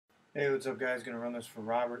Hey, what's up, guys? Gonna run this for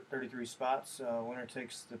Robert. 33 spots. Winner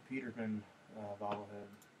takes the Peterman bobblehead.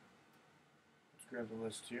 Let's grab the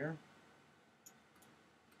list here.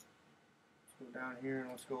 Let's go down here and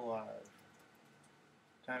let's go live.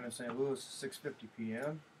 Time in St. Louis is 6:50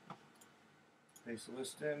 p.m. Paste the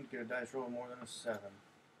list in. Get a dice roll of more than a 7.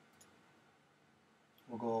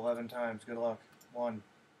 We'll go 11 times. Good luck. 1.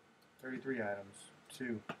 33 items.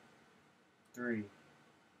 2. 3.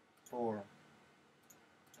 4.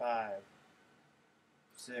 5.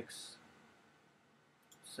 6.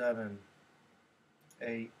 7.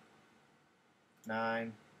 8.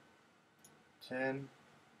 9. 10.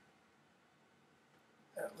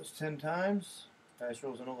 That was 10 times. Dice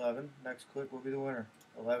rolls an 11. Next click will be the winner.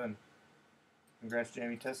 11. Congrats,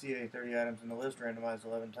 Jamie Tessier. 30 items in the list, randomized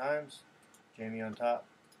 11 times. Jamie on top.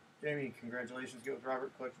 Jamie, congratulations. Get with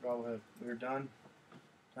Robert, collect your bobblehead. We are done.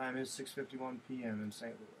 Time is 6:51 p.m. in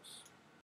St. Louis.